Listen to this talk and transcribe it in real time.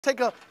Take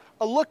a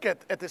look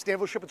at this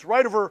naval ship. It's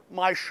right over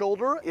my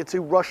shoulder. It's a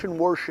Russian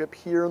warship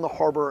here in the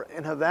harbor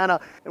in Havana.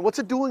 And what's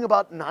it doing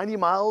about 90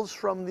 miles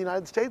from the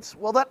United States?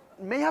 Well, that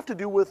may have to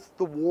do with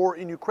the war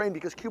in Ukraine,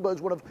 because Cuba is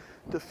one of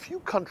the few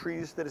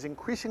countries that is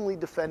increasingly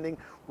defending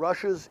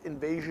Russia's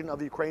invasion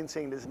of Ukraine,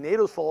 saying it is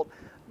NATO's fault,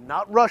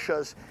 not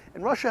Russia's.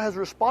 And Russia has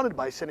responded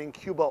by sending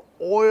Cuba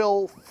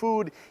oil,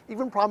 food,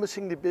 even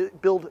promising to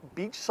build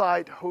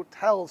beachside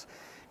hotels.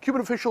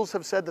 Cuban officials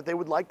have said that they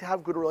would like to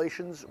have good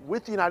relations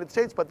with the United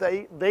States, but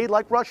they,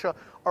 like Russia,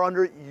 are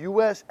under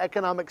U.S.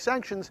 economic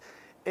sanctions.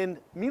 And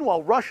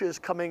meanwhile, Russia is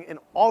coming and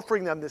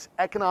offering them this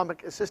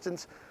economic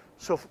assistance.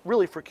 So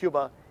really, for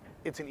Cuba,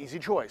 it's an easy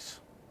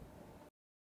choice.